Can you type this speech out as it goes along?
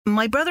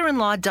My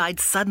brother-in-law died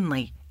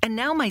suddenly, and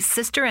now my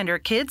sister and her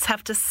kids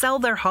have to sell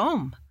their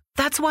home.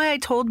 That's why I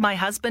told my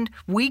husband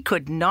we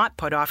could not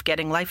put off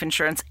getting life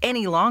insurance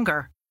any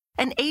longer.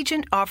 An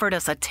agent offered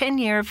us a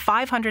 10-year,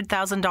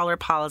 $500,000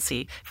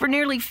 policy for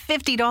nearly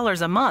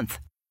 $50 a month.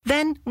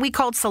 Then we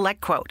called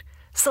SelectQuote.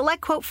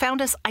 SelectQuote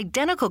found us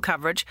identical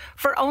coverage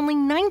for only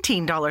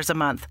 $19 a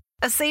month,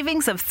 a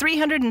savings of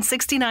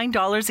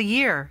 $369 a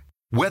year.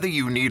 Whether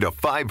you need a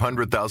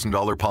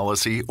 $500,000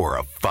 policy or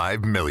a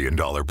 $5 million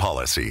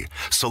policy,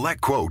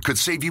 SelectQuote could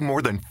save you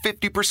more than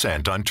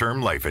 50% on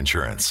term life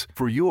insurance.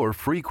 For your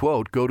free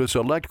quote, go to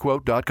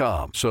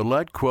SelectQuote.com.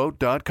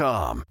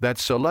 SelectQuote.com.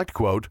 That's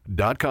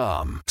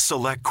SelectQuote.com.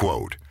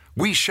 SelectQuote.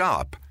 We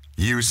shop,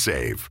 you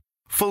save.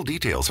 Full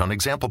details on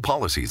example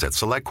policies at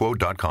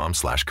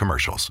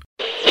SelectQuote.com/commercials.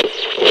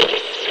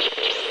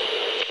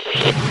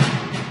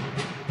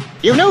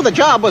 You knew the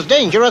job was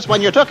dangerous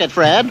when you took it,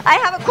 Fred. I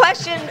have a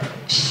question.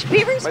 Shh,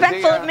 be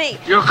respectful of me.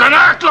 You can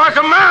act like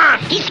a man!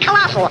 He's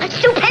colossal,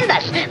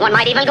 stupendous. One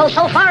might even go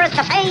so far as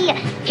to say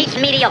he's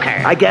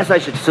mediocre. I guess I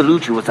should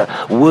salute you as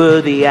a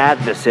worthy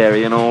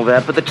adversary and all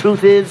that, but the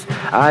truth is,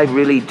 I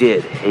really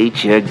did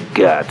hate your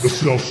guts. The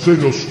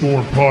Salcedo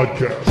Storm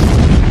Podcast.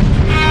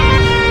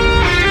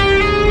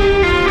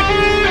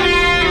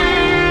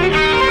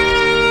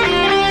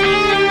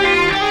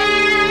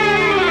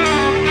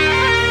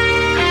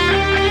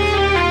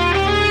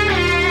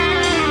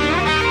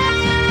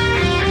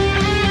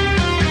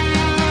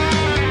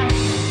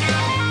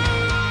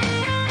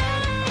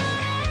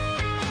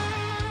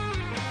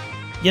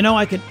 You know,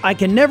 I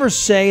can never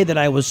say that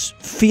I was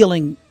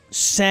feeling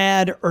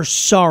sad or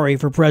sorry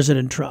for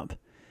President Trump.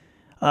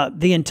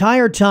 The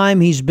entire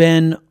time he's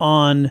been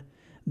on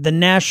the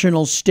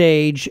national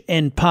stage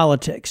in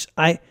politics,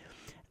 at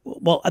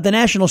the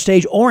national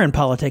stage or in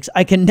politics,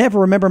 I can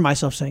never remember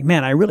myself saying,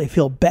 man, I really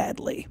feel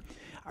badly.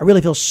 I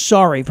really feel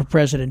sorry for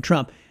President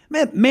Trump.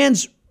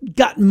 Man's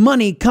got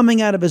money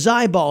coming out of his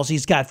eyeballs.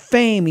 He's got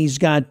fame. He's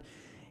got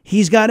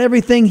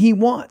everything he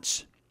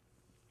wants.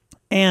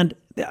 And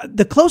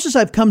the closest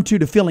I've come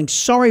to feeling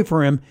sorry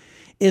for him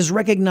is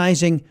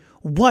recognizing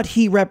what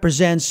he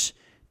represents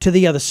to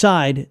the other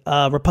side,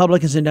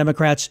 Republicans and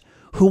Democrats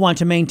who want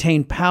to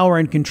maintain power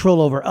and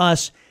control over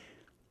us,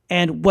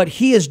 and what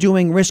he is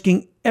doing,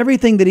 risking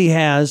everything that he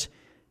has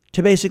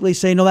to basically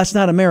say, no, that's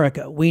not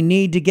America. We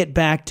need to get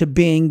back to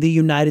being the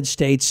United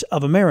States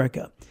of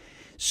America.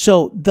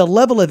 So the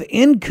level of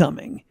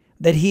incoming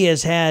that he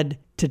has had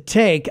to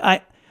take,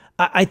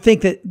 I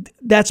think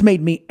that's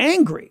made me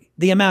angry.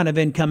 The amount of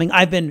incoming.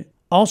 I've been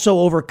also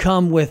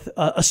overcome with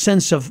a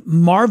sense of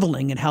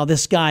marveling at how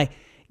this guy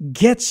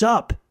gets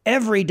up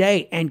every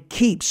day and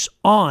keeps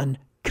on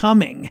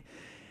coming.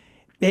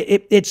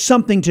 It's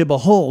something to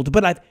behold.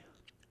 But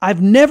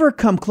I've never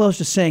come close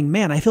to saying,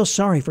 man, I feel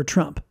sorry for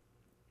Trump.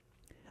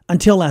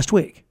 Until last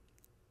week.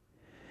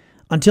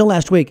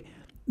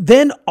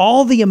 Then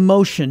all the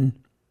emotion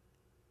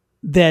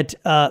that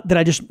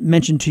I just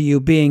mentioned to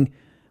you, being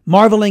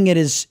marveling at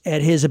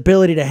his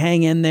ability to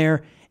hang in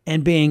there,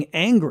 and being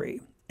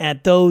angry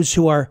at those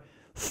who are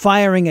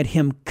firing at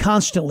him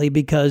constantly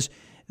because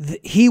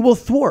he will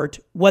thwart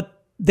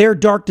what their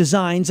dark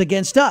designs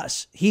against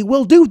us. He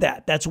will do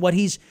that. That's what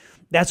he's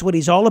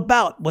all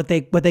about. What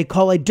they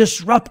call a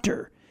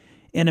disruptor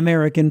in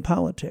American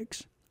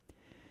politics.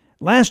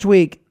 Last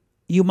week,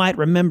 you might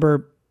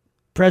remember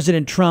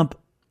President Trump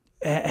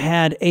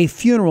had a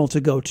funeral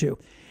to go to,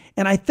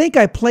 and I think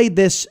I played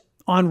this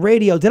on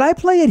radio. Did I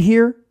play it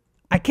here?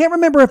 I can't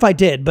remember if I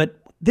did, but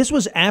this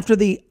was after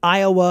the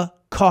Iowa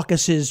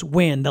caucus's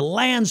win, the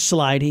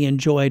landslide he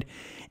enjoyed,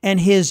 and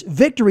his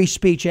victory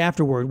speech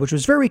afterward, which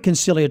was very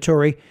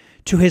conciliatory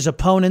to his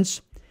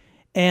opponents.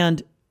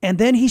 And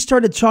then he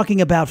started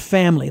talking about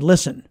family.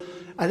 Listen.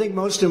 I think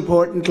most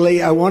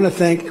importantly, I want to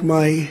thank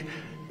my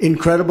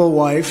incredible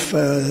wife,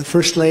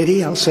 First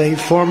Lady, I'll say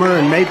former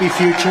and maybe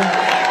future.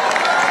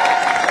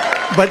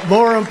 But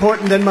more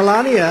important than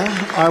Melania,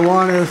 I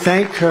want to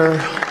thank her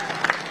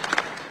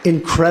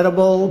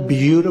incredible,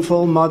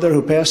 beautiful mother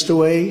who passed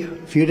away a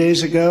few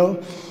days ago.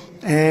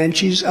 And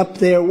she's up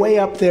there, way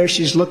up there.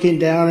 She's looking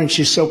down and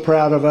she's so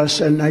proud of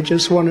us. And I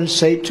just want to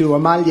say to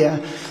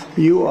Amalia,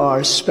 you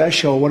are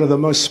special, one of the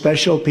most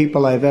special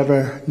people I've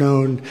ever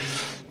known.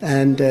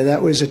 And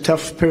that was a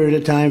tough period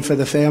of time for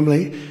the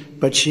family.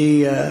 But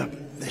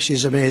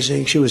she's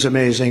amazing. She was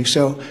amazing.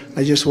 So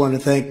I just want to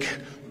thank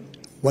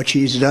what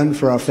she's done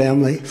for our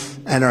family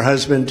and her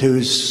husband,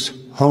 who's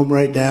home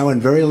right now and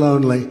very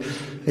lonely.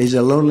 He's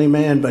a lonely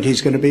man, but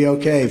he's going to be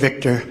okay.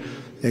 Victor,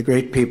 they're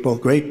great people,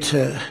 great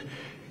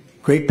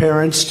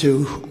parents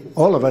to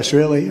all of us,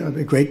 really.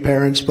 Great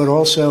parents, but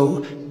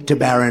also to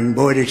Barron.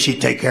 Boy, did she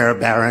take care of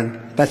Barron.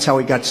 That's how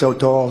he got so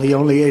tall. He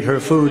only ate her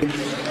food.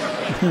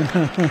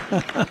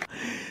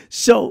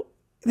 So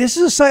this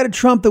is a side of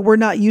Trump that we're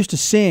not used to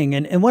seeing.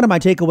 And one of my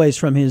takeaways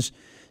from his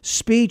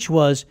speech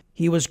was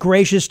he was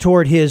gracious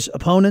toward his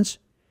opponents.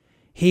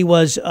 He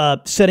was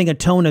setting a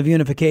tone of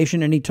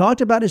unification, and he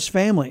talked about his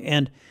family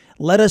and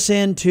led us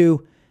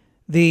into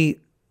the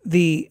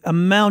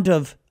amount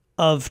of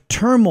of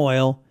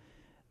turmoil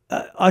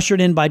ushered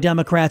in by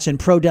Democrats and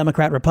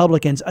pro-Democrat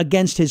Republicans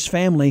against his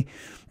family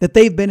that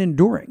they've been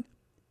enduring.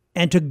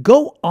 And to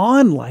go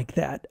on like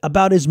that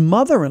about his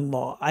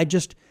mother-in-law, I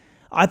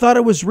thought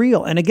it was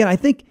real. And again, I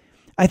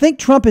think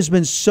Trump has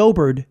been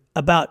sobered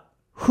about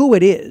who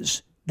it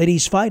is that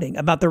he's fighting,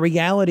 about the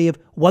reality of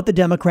what the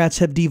Democrats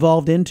have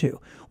devolved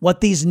into,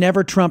 what these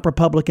never Trump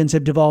Republicans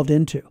have devolved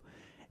into.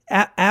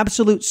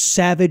 Absolute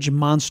savage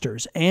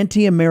monsters,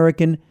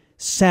 anti-American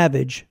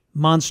savage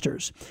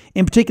monsters,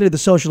 in particular the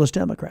Socialist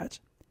Democrats.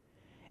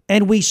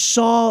 And we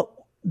saw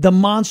the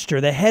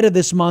monster, the head of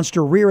this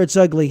monster, rear its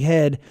ugly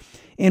head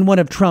in one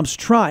of Trump's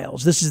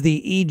trials. This is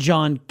the E.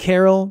 John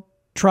Carroll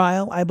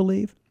trial, I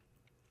believe.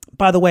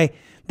 By the way,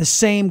 the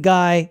same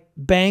guy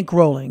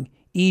bankrolling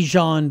E.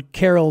 John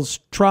Carroll's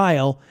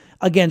trial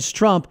against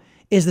Trump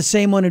is the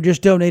same one who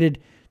just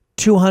donated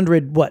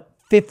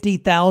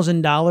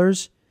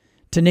 $50,000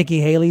 to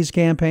Nikki Haley's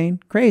campaign.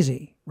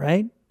 Crazy,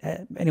 right?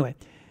 Anyway,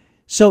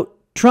 so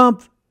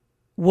Trump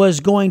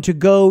was going to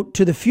go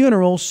to the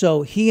funeral,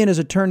 so he and his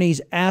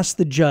attorneys asked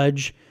the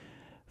judge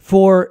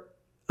for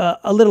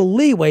a little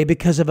leeway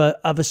because of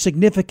a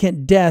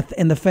significant death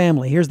in the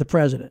family. Here's the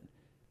president.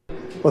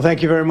 Well,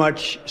 thank you very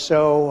much.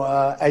 So,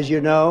 as you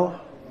know,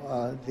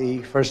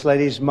 the First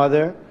Lady's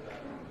mother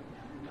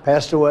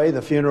passed away.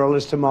 The funeral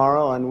is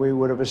tomorrow, and we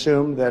would have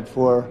assumed that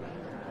for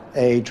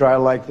a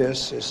trial like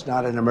this, it's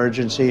not an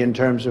emergency in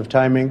terms of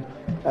timing.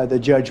 The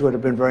judge would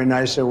have been very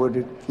nice and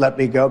would let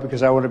me go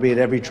because I want to be at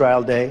every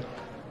trial day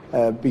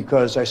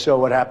because I saw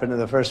what happened in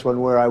the first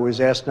one where I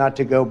was asked not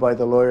to go by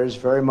the lawyers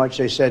very much.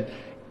 They said,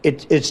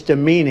 it's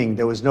demeaning.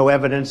 There was no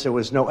evidence. There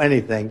was no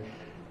anything.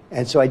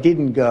 And so I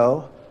didn't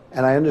go.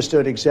 And I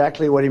understood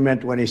exactly what he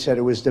meant when he said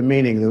it was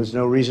demeaning. There was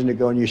no reason to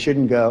go and you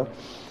shouldn't go.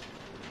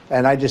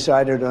 And I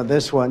decided on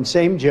this one,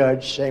 same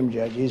judge,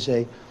 he's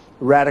a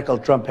radical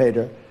Trump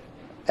hater.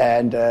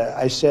 And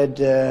I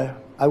said,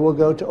 I will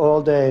go to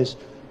all days.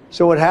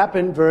 So what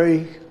happened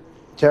very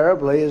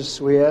terribly is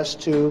we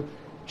asked to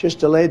just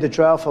delay the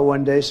trial for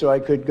one day so I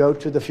could go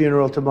to the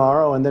funeral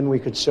tomorrow and then we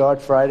could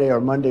start Friday or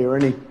Monday or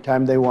any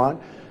time they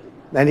want.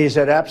 And he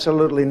said,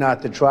 absolutely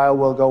not. The trial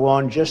will go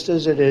on just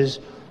as it is.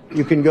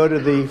 You can go to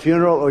the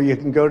funeral or you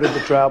can go to the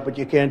trial, but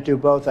you can't do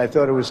both. I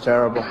thought it was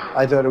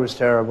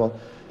terrible.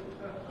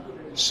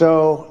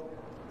 So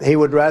he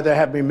would rather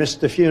have me miss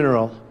the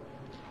funeral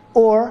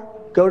or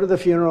go to the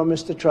funeral,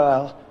 miss the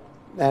trial.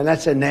 And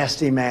that's a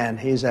nasty man.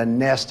 He's a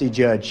nasty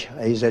judge.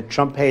 He's a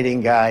Trump-hating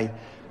guy.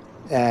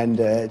 And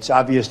it's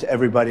obvious to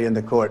everybody in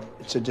the court.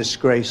 It's a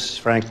disgrace,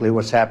 frankly,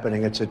 what's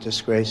happening. It's a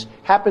disgrace.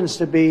 Happens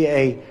to be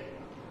a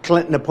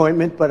Clinton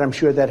appointment, but I'm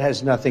sure that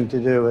has nothing to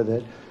do with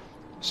it.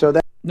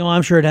 No,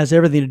 I'm sure it has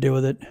everything to do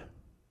with it,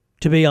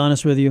 to be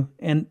honest with you.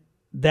 And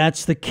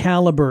that's the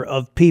caliber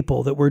of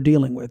people that we're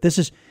dealing with.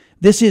 This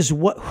is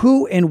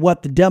who and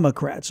what the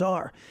Democrats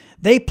are.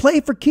 They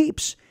play for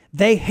keeps.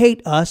 They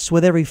hate us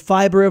with every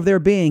fiber of their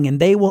being, and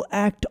they will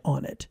act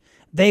on it.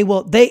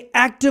 They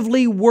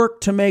actively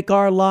work to make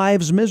our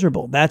lives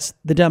miserable. That's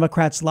the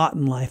Democrats' lot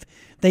in life.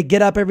 They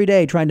get up every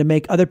day trying to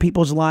make other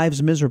people's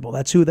lives miserable.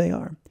 That's who they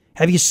are.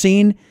 Have you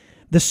seen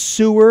the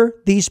sewer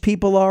these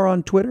people are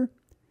on Twitter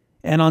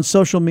and on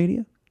social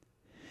media?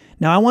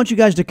 Now, I want you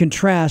guys to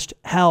contrast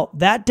how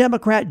that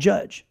Democrat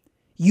judge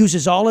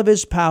uses all of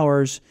his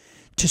powers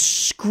to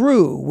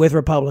screw with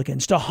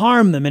Republicans, to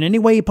harm them in any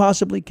way he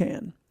possibly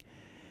can.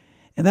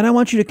 And then I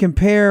want you to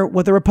compare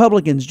what the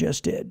Republicans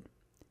just did.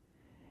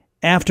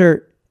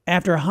 After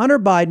Hunter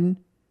Biden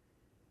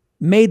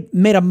made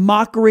a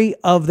mockery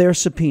of their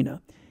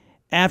subpoena,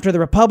 after the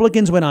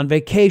Republicans went on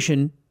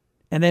vacation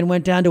and then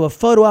went down to a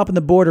photo op on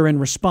the border in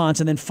response,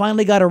 and then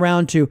finally got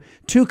around to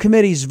two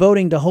committees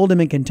voting to hold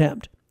him in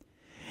contempt.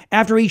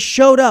 After he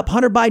showed up,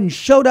 Hunter Biden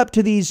showed up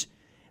to these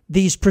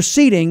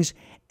proceedings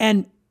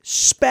and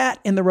spat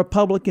in the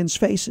Republicans'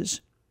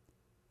 faces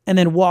and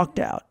then walked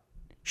out,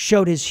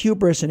 showed his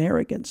hubris and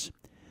arrogance.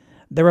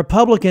 The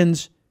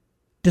Republicans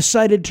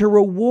decided to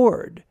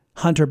reward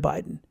Hunter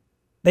Biden.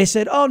 They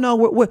said, oh, no,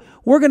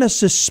 we're going to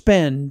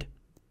suspend.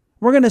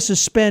 We're going to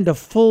suspend a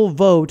full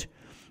vote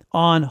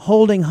on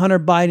holding Hunter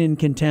Biden in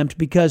contempt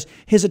because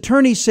his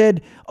attorney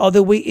said,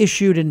 that we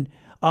issued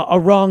a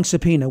wrong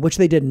subpoena, which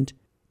they didn't.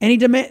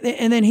 And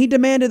then he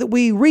demanded that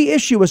we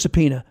reissue a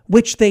subpoena,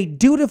 which they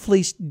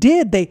dutifully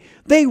did.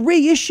 They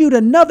reissued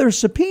another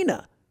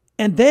subpoena.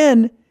 And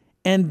then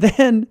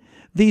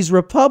these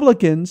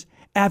Republicans,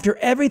 after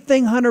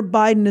everything Hunter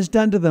Biden has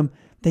done to them,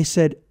 they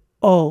said,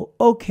 oh,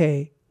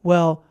 okay,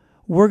 well,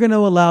 we're going to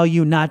allow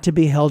you not to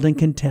be held in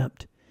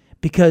contempt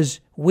because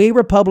we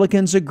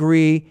Republicans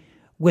agree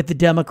with the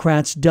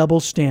Democrats' double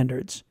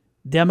standards.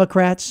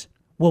 Democrats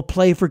will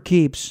play for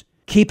keeps,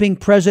 keeping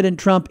President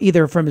Trump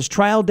either from his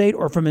trial date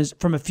or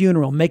from a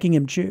funeral, making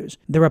him choose.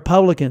 The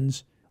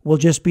Republicans will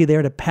just be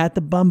there to pat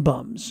the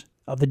bum-bums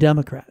of the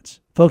Democrats.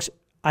 Folks,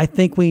 I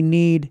think we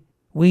need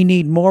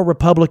more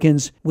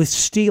Republicans with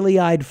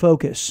steely-eyed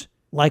focus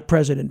like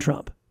President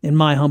Trump, in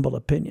my humble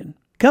opinion.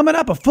 Coming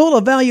up, a full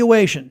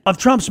evaluation of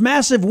Trump's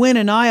massive win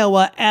in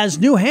Iowa as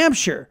New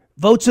Hampshire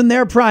votes in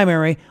their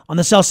primary on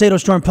the Salcedo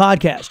Storm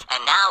podcast.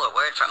 And now a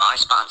word from our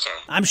sponsor.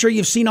 I'm sure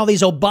you've seen all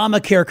these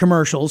Obamacare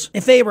commercials.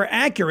 If they were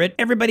accurate,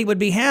 everybody would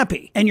be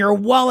happy, and your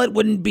wallet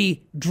wouldn't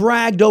be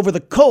dragged over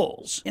the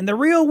coals. In the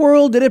real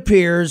world, it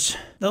appears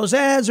those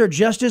ads are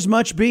just as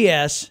much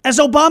BS as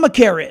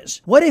Obamacare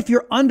is. What if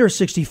you're under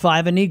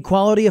 65 and need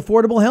quality,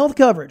 affordable health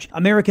coverage?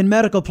 American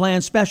Medical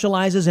Plan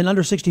specializes in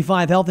under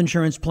 65 health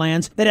insurance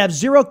plans that have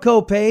zero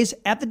copays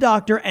at the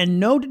doctor and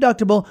no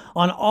deductible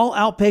on all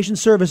outpatient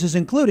services,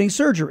 including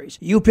surgeries.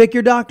 You pick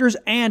your doctors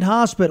and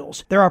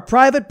hospitals. There are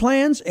private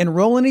plans,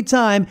 enroll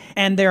anytime,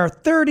 and they are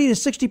 30 to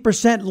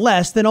 60%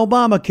 less than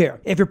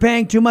Obamacare. If you're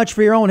paying too much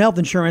for your own health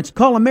insurance,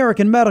 call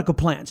American Medical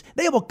Plans.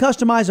 They will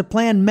customize a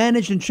plan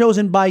managed and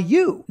chosen by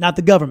you, not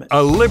the government.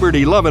 A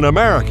liberty-loving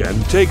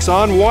American takes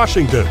on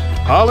Washington,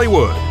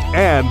 Hollywood,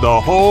 and the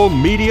whole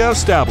media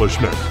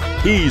establishment.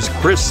 He's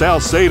Chris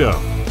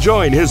Salcedo.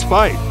 Join his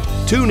fight.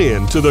 Tune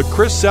in to The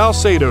Chris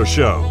Salcedo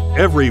Show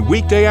every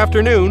weekday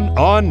afternoon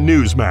on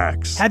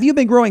Newsmax. Have you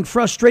been growing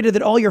frustrated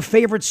that all your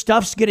favorite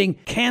stuff's getting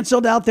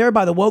canceled out there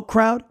by the woke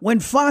crowd? When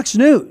Fox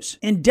News,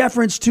 in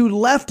deference to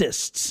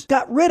leftists,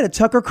 got rid of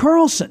Tucker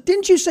Carlson,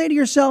 didn't you say to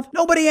yourself,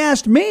 nobody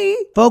asked me?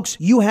 Folks,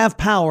 you have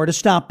power to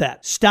stop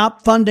that.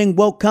 Stop funding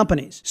woke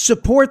companies.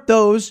 Support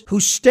those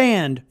who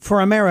stand for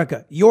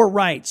America, your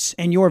rights,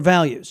 and your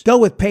values. Go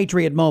with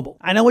Patriot Mobile.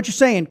 I know what you're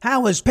saying.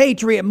 How is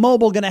Patriot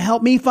Mobile going to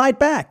help me fight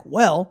back?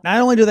 Well,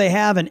 not only do they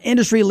have an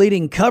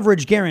industry-leading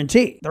coverage guarantee,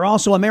 they're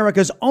also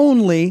America's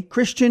only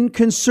Christian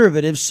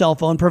conservative cell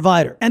phone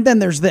provider. And then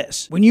there's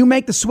this. When you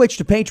make the switch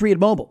to Patriot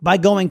Mobile by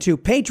going to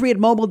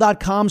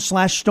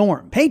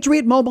patriotmobile.com/storm,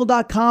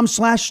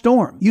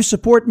 patriotmobile.com/storm, you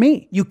support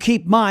me. You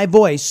keep my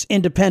voice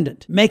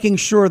independent, making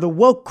sure the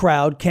woke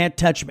crowd can't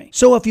touch me.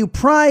 So if you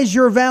prize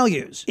your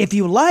values, if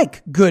you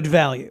like good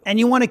value, and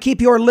you want to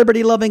keep your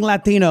liberty-loving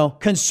Latino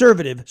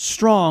conservative,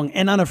 strong,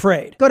 and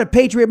unafraid, go to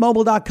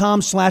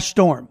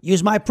patriotmobile.com/storm.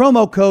 Use my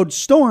promo code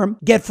STORM,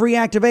 get free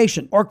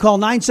activation, or call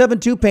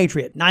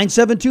 972-PATRIOT.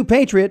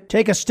 972-PATRIOT.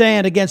 Take a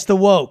stand against the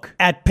woke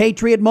at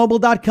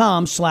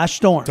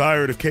patriotmobile.com/storm.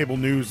 Tired of cable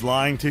news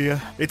lying to you?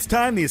 It's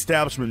time the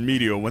establishment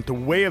media went the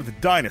way of the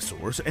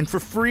dinosaurs and for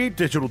free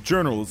digital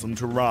journalism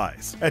to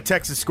rise. At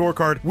Texas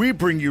Scorecard, we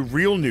bring you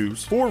real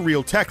news for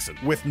real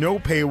Texans with no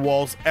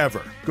paywalls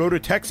ever. Go to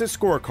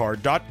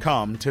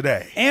TexasScorecard.com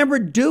today. Amber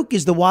Duke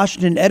is the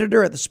Washington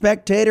editor at the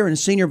Spectator and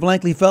senior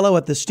Blankley fellow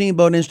at the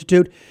Steamboat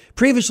Institute,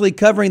 previously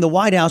covering the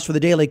White House for the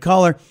Daily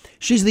Caller.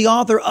 She's the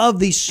author of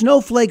The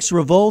Snowflakes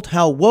Revolt: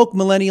 How Woke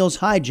Millennials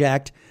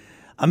Hijacked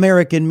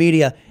American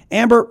Media.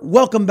 Amber,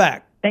 welcome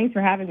back. Thanks for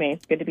having me.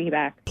 It's good to be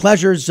back.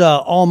 Pleasure's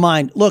all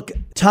mine. Look,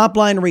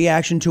 top-line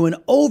reaction to an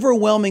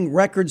overwhelming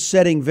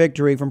record-setting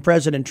victory from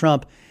President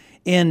Trump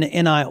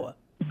in Iowa.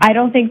 I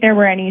don't think there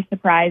were any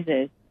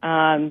surprises.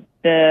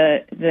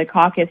 The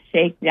caucus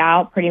shaked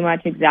out pretty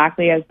much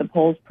exactly as the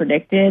polls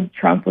predicted.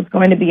 Trump was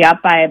going to be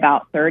up by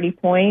about 30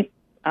 points.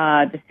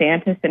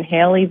 DeSantis and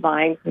Haley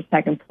vying for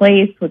second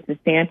place, with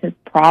DeSantis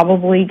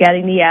probably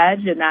getting the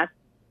edge, and that's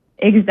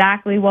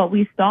exactly what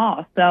we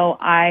saw. So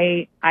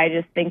I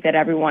just think that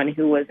everyone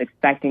who was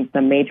expecting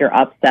some major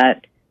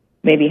upset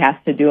maybe has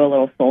to do a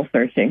little soul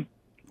searching.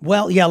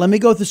 Well, yeah, let me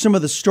go through some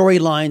of the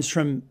storylines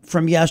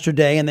from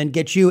yesterday, and then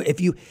get you, if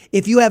you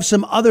have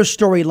some other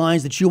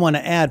storylines that you want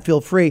to add,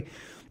 feel free.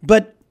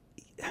 But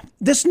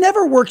this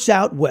never works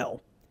out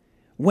well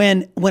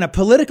when a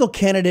political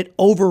candidate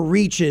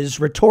overreaches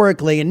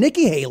rhetorically, and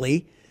Nikki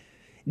Haley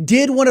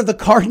did one of the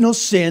cardinal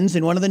sins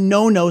and one of the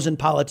no-nos in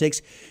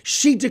politics.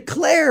 She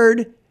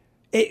declared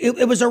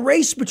it was a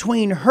race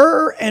between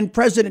her and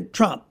President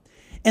Trump,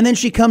 and then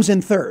she comes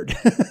in third.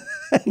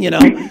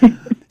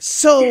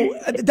 So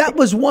that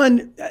was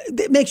one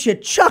that makes you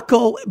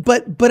chuckle,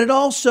 but it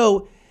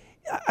also,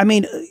 I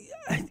mean,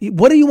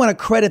 what do you want to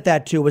credit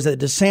that to? Was it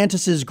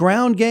DeSantis's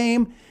ground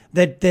game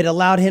that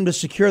allowed him to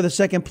secure the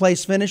second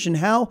place finish? And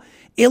how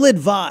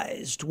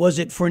ill-advised was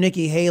it for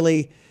Nikki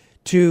Haley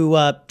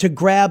to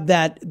grab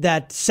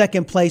that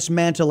second place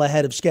mantle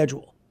ahead of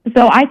schedule?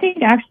 So I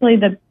think actually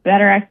the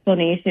better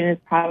explanation is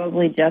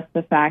probably just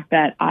the fact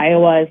that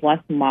Iowa is less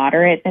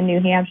moderate than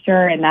New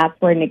Hampshire, and that's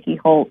where Nikki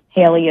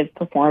Haley is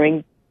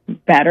performing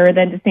better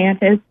than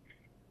DeSantis,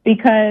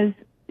 because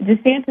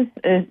DeSantis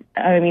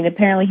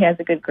apparently he has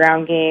a good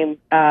ground game.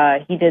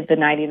 He did the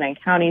 99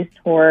 counties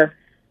tour,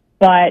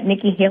 but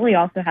Nikki Haley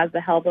also has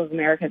the help of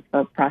Americans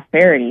for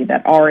Prosperity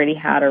that already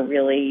had a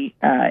really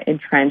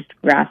entrenched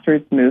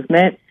grassroots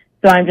movement.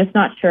 So I'm just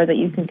not sure that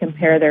you can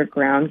compare their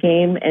ground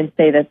game and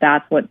say that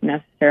that's what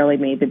necessarily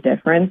made the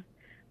difference.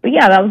 But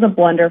yeah, that was a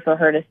blunder for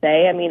her to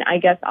say. I mean, I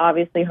guess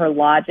obviously her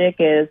logic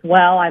is,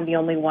 well, I'm the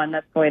only one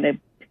that's going to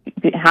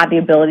have the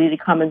ability to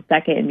come in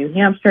second in New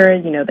Hampshire.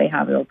 You know, they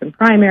have an open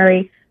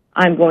primary.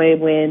 I'm going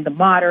to win the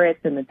moderates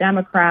and the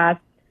Democrats.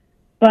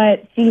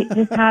 But she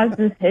just has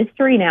this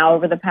history now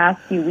over the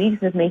past few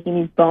weeks of making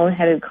these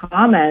boneheaded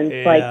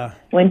comments, like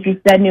when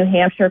she said New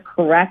Hampshire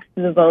corrects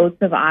the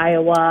votes of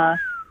Iowa,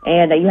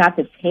 and that you have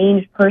to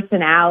change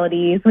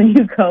personalities when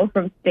you go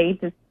from state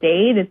to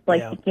state. It's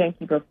like she can't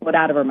keep her foot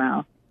out of her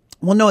mouth.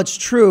 Well, no, it's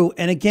true.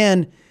 And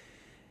again,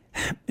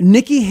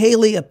 Nikki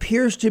Haley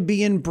appears to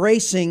be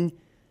embracing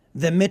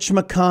the Mitch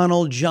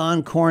McConnell,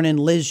 John Cornyn,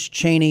 Liz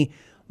Cheney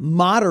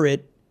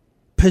moderate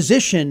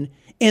position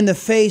in the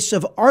face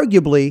of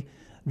arguably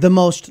the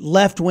most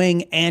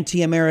left-wing,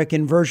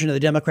 anti-American version of the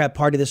Democrat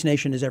Party this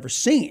nation has ever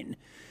seen.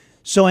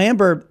 So,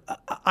 Amber,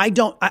 I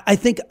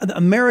think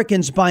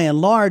Americans by and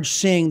large,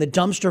 seeing the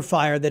dumpster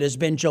fire that has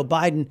been Joe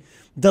Biden,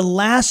 the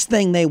last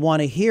thing they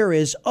want to hear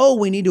is, oh,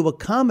 we need to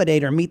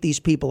accommodate or meet these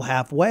people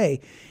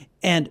halfway.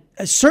 And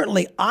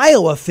certainly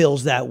Iowa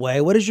feels that way.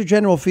 What is your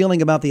general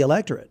feeling about the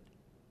electorate?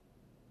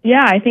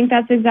 Yeah, I think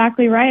that's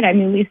exactly right. I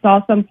mean, we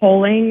saw some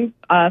polling.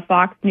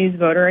 Fox News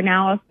voter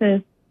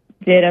analysis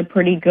did a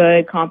pretty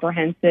good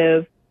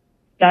comprehensive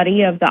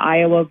study of the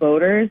Iowa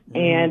voters,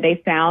 and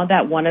they found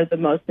that one of the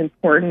most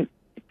important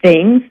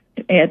things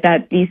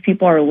that these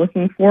people are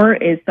looking for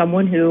is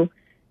someone who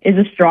is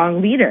a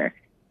strong leader.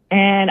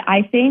 And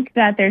I think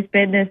that there's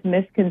been this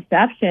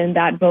misconception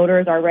that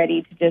voters are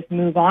ready to just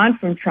move on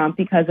from Trump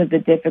because of the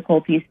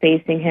difficulties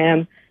facing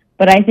him.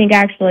 But I think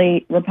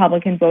actually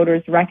Republican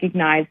voters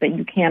recognize that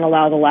you can't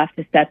allow the left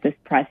to set this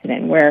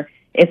precedent where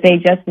if they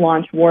just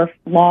launch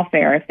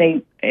lawfare,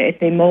 if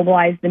they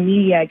mobilize the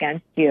media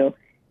against you,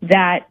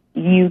 that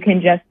you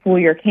can just fool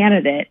your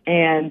candidate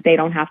and they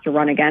don't have to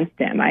run against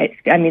him. I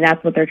mean,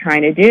 that's what they're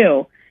trying to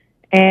do.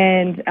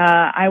 And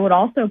I would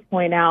also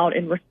point out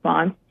in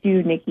response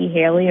to Nikki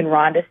Haley and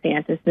Ron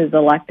DeSantis'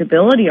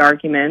 electability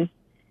arguments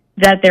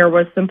that there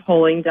was some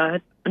polling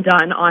done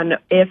on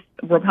if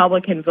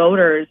Republican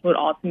voters would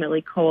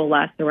ultimately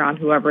coalesce around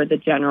whoever the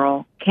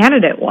general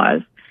candidate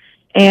was.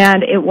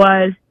 And it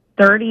was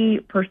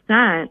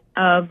 30%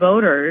 of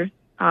voters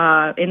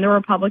in the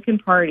Republican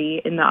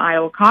Party in the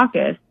Iowa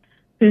caucus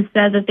who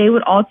said that they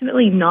would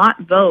ultimately not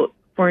vote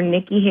for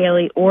Nikki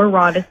Haley or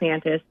Ron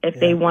DeSantis if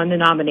they won the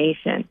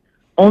nomination.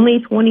 Only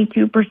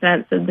 22%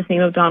 said the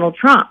same of Donald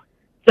Trump.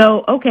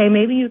 So, okay,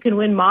 maybe you can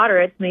win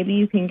moderates, maybe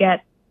you can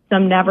get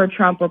some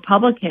never-Trump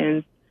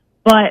Republicans,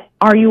 but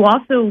are you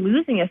also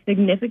losing a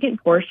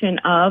significant portion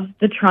of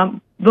the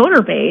Trump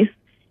voter base?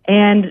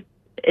 And,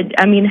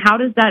 I mean, how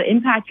does that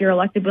impact your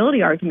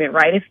electability argument,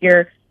 right, if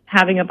you're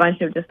having a bunch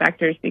of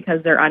defectors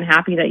because they're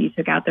unhappy that you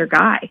took out their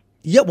guy?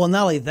 Yeah, well,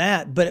 not only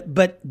that,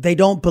 but they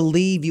don't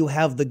believe you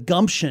have the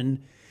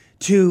gumption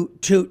to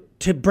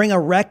bring a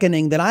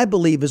reckoning that I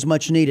believe is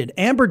much needed.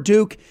 Amber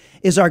Duke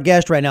is our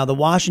guest right now, the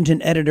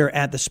Washington editor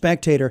at The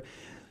Spectator.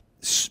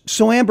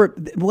 So, Amber,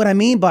 what I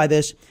mean by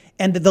this,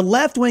 and the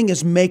left wing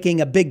is making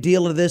a big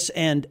deal of this,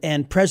 and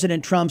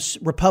President Trump's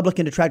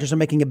Republican detractors are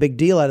making a big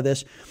deal out of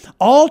this.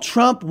 All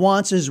Trump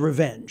wants is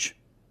revenge,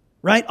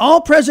 right? All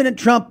President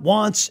Trump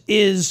wants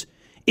is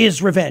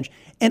revenge.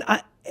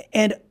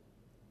 And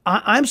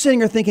I'm sitting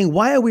here thinking,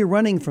 why are we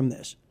running from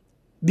this?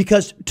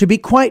 Because to be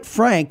quite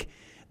frank,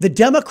 the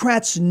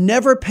Democrats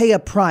never pay a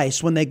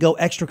price when they go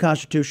extra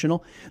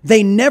constitutional.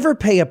 They never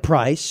pay a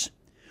price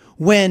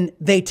when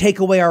they take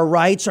away our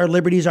rights, our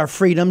liberties, our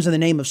freedoms in the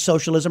name of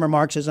socialism or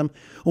Marxism,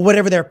 or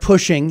whatever they're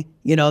pushing,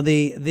 you know,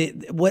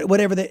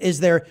 whatever is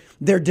their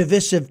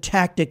divisive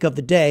tactic of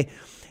the day.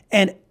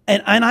 And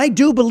I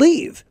do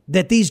believe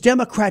that these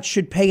Democrats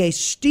should pay a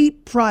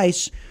steep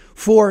price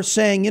for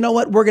saying, you know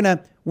what, we're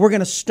going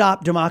to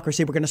stop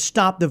democracy. We're going to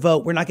stop the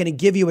vote. We're not going to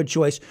give you a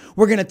choice.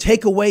 We're going to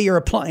take away your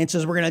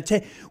appliances. We're going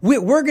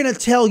to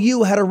tell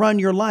you how to run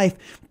your life.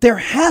 There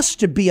has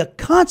to be a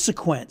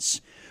consequence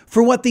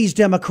for what these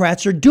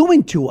Democrats are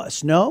doing to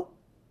us, no?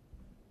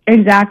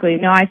 Exactly.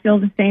 No, I feel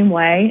the same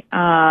way.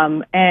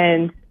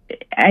 And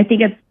I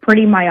think it's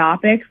pretty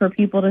myopic for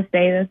people to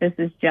say that this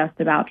is just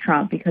about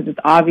Trump, because it's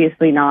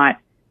obviously not.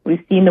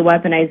 We've seen the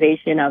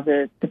weaponization of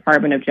the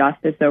Department of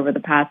Justice over the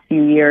past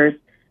few years,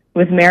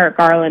 with Merrick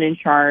Garland in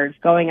charge,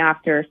 going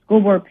after school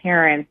board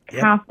parents,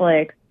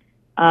 Catholics,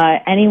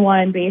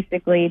 anyone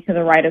basically to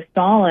the right of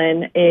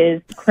Stalin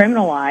is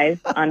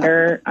criminalized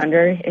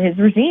under his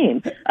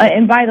regime.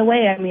 And by the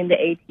way, I mean,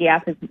 the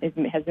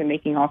ATF has been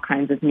making all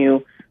kinds of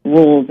new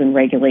rules and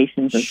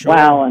regulations as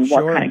well, and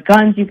what kind of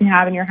guns you can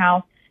have in your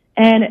house.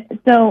 And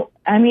so,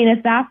 I mean,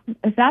 if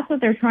that's what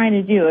they're trying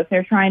to do, if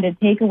they're trying to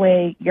take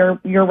away your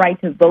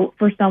right to vote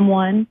for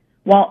someone,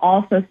 while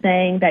also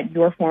saying that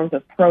your forms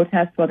of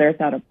protest, whether it's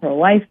at a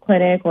pro-life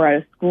clinic or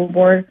at a school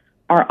board,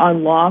 are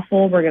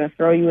unlawful, we're going to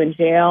throw you in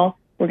jail.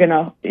 We're going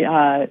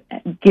to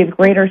give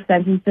greater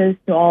sentences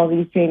to all of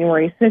these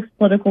January 6th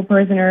political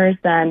prisoners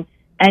than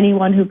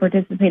anyone who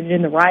participated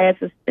in the riots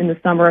in the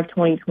summer of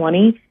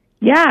 2020.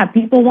 Yeah,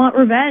 people want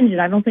revenge,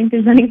 and I don't think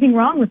there's anything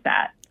wrong with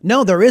that.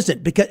 No, there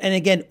isn't. Because, and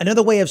again,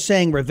 another way of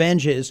saying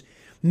revenge is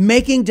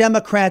making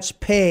Democrats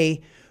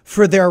pay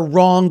for their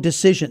wrong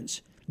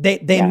decisions. They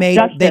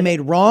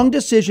made wrong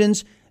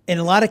decisions. In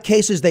a lot of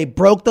cases, they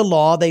broke the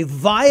law. They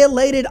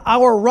violated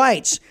our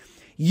rights.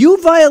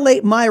 You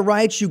violate my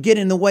rights, you get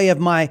in the way of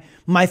my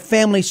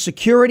family's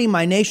security,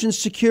 my nation's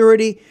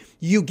security.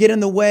 You get in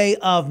the way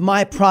of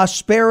my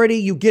prosperity.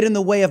 You get in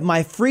the way of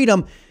my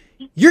freedom.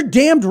 You're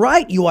damned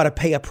right you ought to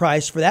pay a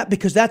price for that,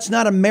 because that's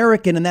not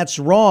American and that's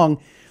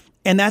wrong.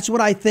 And that's what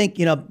I think,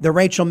 the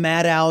Rachel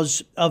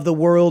Maddows of the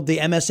world, the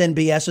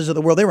MSNBSs of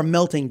the world, they were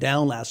melting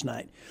down last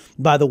night,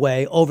 by the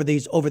way, over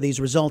these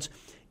results.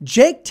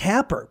 Jake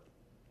Tapper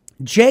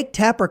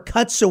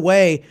cuts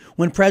away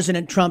when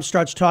President Trump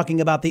starts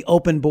talking about the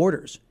open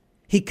borders.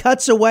 He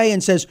cuts away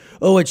and says,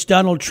 oh, it's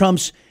Donald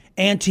Trump's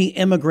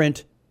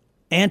anti-immigrant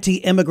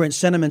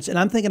sentiments. And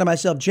I'm thinking to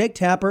myself, Jake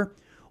Tapper,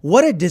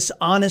 what a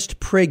dishonest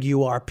prig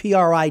you are,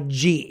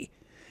 P-R-I-G.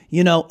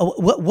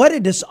 What a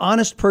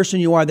dishonest person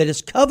you are that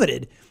is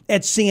coveted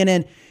at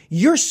CNN.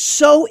 You're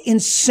so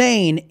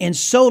insane and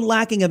so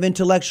lacking of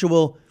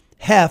intellectual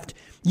heft.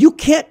 You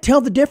can't tell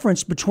the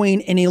difference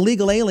between an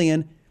illegal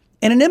alien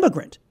and an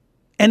immigrant.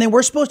 And then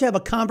we're supposed to have a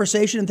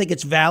conversation and think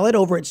it's valid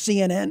over at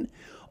CNN.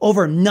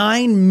 Over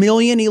 9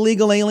 million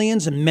illegal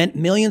aliens and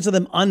millions of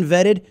them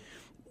unvetted,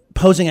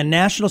 posing a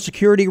national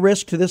security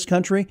risk to this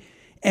country.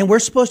 And we're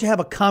supposed to have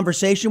a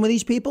conversation with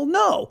these people?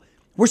 No,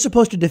 we're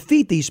supposed to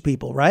defeat these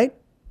people, right?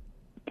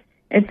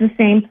 It's the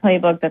same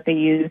playbook that they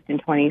used in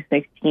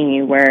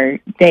 2016, where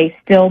they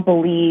still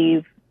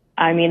believe,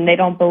 they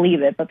don't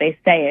believe it, but they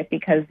say it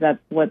because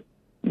that's what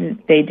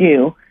they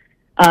do.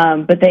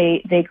 But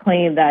they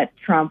claim that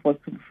Trump was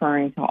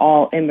referring to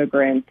all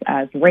immigrants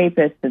as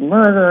rapists and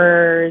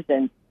murderers.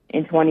 And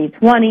in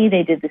 2020,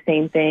 they did the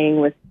same thing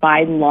with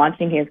Biden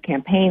launching his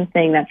campaign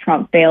saying that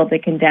Trump failed to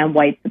condemn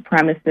white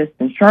supremacists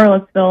in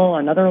Charlottesville,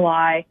 another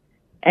lie.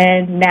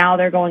 And now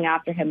they're going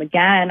after him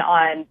again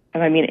on,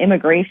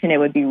 immigration. It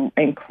would be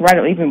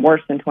incredible, even worse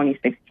than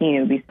 2016. It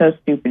would be so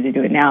stupid to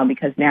do it now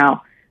because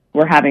now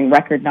we're having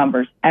record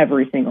numbers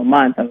every single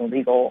month of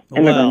illegal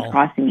immigrants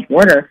crossing the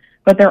border.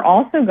 But they're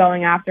also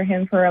going after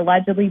him for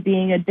allegedly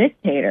being a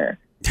dictator,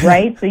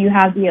 right? So you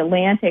have the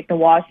Atlantic, the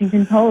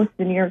Washington Post,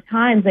 the New York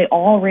Times. They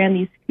all ran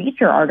these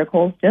feature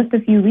articles just a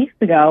few weeks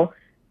ago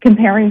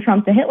comparing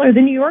Trump to Hitler.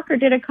 The New Yorker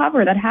did a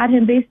cover that had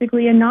him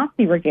basically in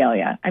Nazi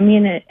regalia.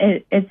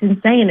 It's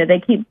insane that they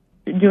keep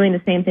doing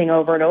the same thing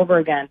over and over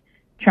again,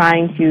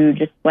 trying to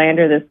just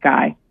slander this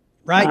guy.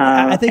 Right.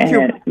 I think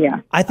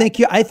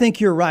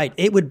you're right.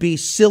 It would be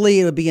silly.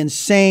 It would be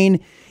insane.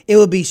 It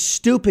would be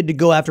stupid to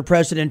go after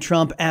President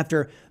Trump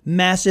after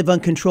massive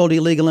uncontrolled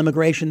illegal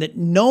immigration that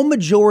no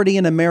majority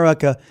in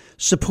America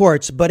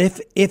supports. But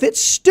if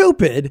it's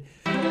stupid.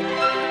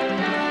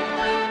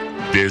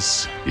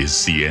 This is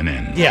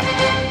CNN.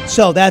 Yeah.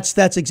 So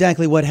that's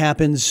exactly what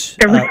happens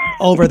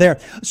over there.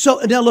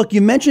 So now, look,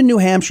 you mentioned New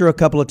Hampshire a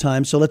couple of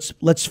times. So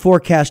let's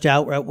forecast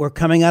out. We're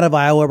coming out of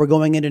Iowa. We're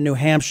going into New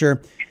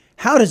Hampshire.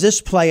 How does this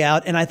play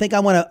out? And I think I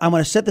want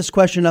to set this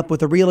question up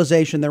with the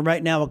realization that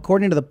right now,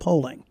 according to the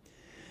polling,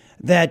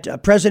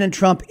 that President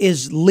Trump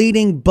is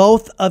leading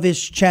both of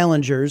his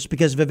challengers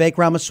because Vivek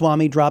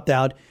Ramaswamy dropped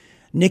out,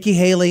 Nikki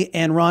Haley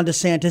and Ron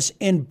DeSantis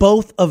in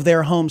both of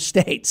their home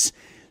states.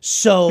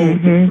 So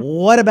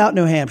what about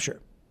New Hampshire?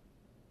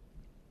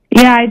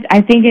 Yeah, I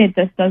think it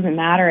just doesn't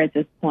matter at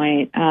this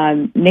point.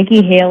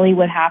 Nikki Haley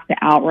would have to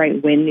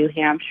outright win New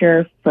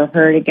Hampshire for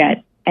her to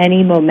get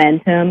any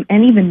momentum.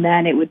 And even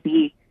then, it would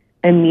be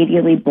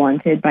immediately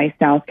blunted by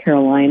South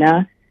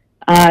Carolina.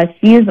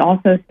 She has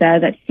also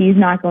said that she's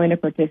not going to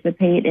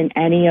participate in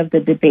any of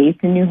the debates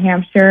in New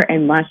Hampshire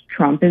unless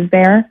Trump is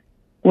there,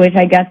 which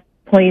I guess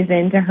plays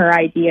into her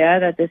idea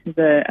that this is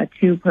a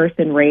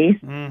two-person race.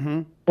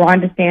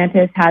 Ron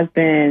DeSantis has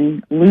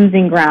been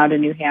losing ground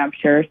in New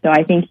Hampshire, so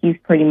I think he's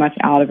pretty much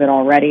out of it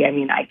already.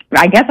 I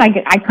guess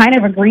I kind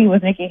of agree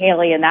with Nikki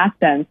Haley in that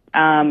sense.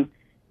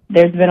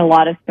 There's been a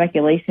lot of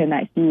speculation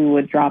that he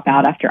would drop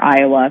out after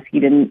Iowa if he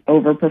didn't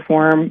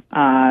overperform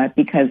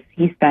because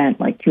he spent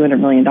like $200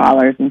 million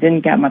and didn't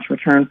get much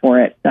return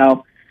for it.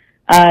 So,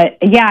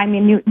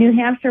 New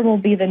Hampshire will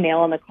be the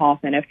nail in the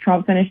coffin. If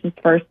Trump finishes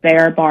first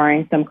there,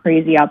 barring some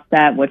crazy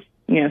upset, which,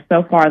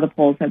 so far the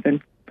polls have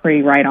been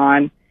pretty right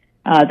on,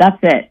 that's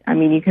it.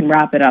 You can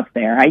wrap it up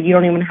there. You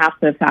don't even have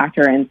to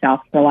factor in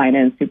South Carolina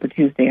and Super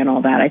Tuesday and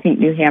all that. I think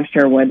New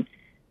Hampshire would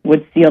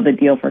seal the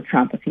deal for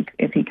Trump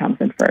if he comes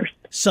in first.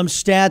 Some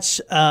stats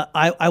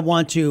I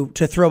want to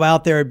throw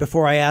out there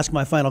before I ask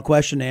my final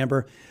question,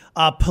 Amber.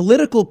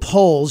 Political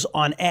polls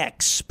on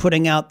X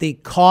putting out the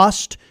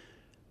cost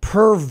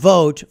per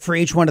vote for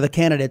each one of the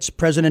candidates.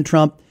 President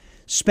Trump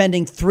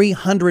spending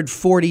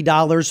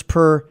 $340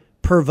 per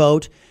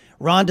vote.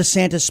 Ron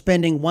DeSantis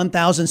spending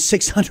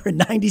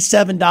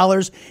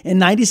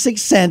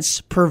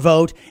 $1,697.96 per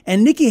vote,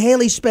 and Nikki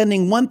Haley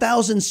spending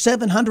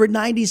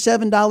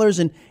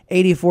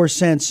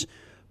 $1,797.84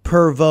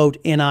 per vote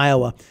in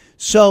Iowa.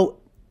 So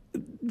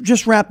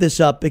just wrap this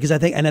up because I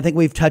think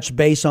we've touched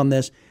base on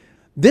this.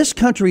 This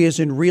country is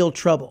in real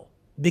trouble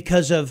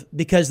because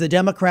the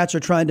Democrats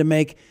are trying to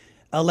make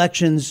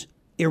elections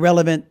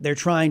irrelevant. They're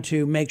trying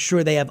to make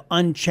sure they have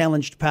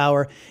unchallenged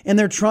power, and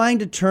they're trying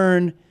to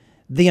turn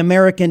the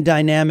American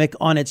dynamic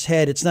on its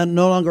head. It's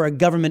no longer a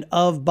government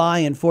of, by,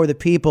 and for the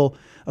people,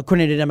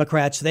 according to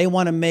Democrats. They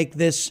want to make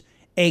this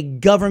a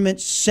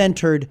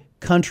government-centered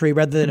country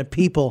rather than a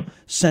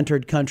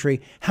people-centered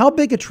country. How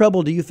big a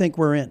trouble do you think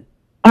we're in?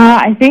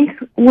 I think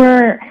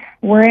we're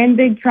in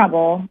big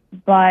trouble,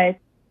 but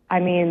I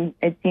mean,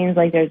 it seems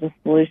like there's a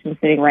solution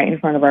sitting right in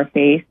front of our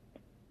face.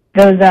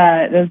 Those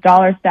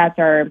dollar stats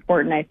are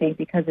important, I think,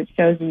 because it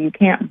shows you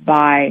can't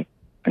buy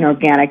an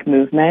organic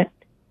movement.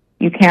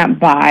 You can't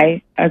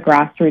buy a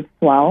grassroots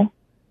swell.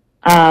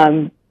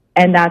 And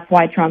that's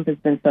why Trump has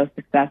been so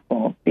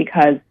successful,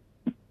 because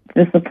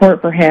the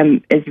support for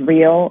him is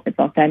real, it's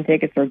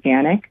authentic, it's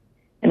organic,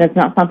 and it's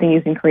not something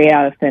you can create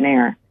out of thin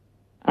air.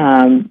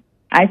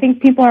 I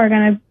think people are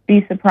going to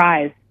be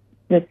surprised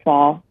this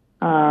fall.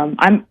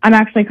 I'm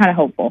actually kind of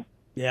hopeful.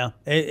 Yeah,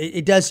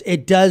 it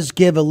does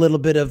give a little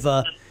bit of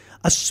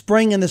a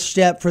spring in the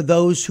step for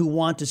those who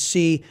want to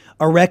see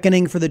a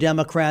reckoning for the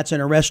Democrats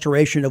and a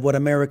restoration of what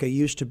America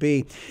used to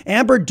be.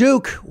 Amber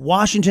Duke,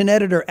 Washington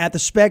editor at the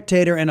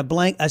Spectator and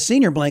a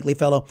senior Blankley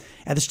fellow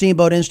at the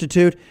Steamboat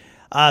Institute.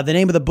 The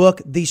name of the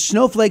book, The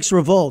Snowflakes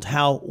Revolt,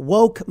 How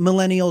Woke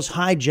Millennials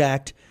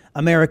Hijacked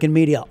American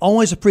Media.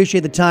 Always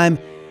appreciate the time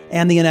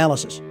and the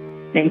analysis.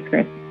 Thanks,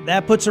 Chris.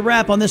 That puts a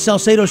wrap on this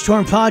Salcedo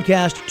Storm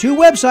podcast. 2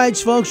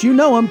 websites, folks. You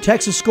know them,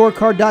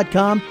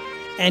 TexasScorecard.com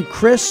and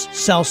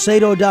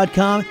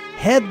ChrisSalcedo.com.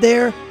 Head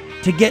there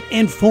to get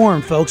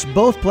informed, folks,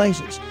 both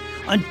places.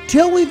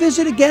 Until we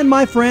visit again,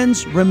 my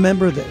friends,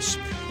 remember this.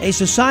 A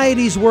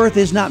society's worth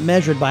is not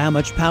measured by how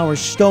much power is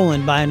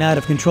stolen by an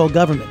out-of-control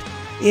government.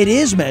 It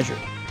is measured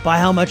by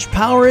how much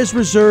power is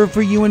reserved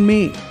for you and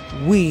me,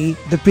 we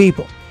the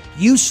people.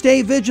 You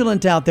stay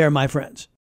vigilant out there, my friends.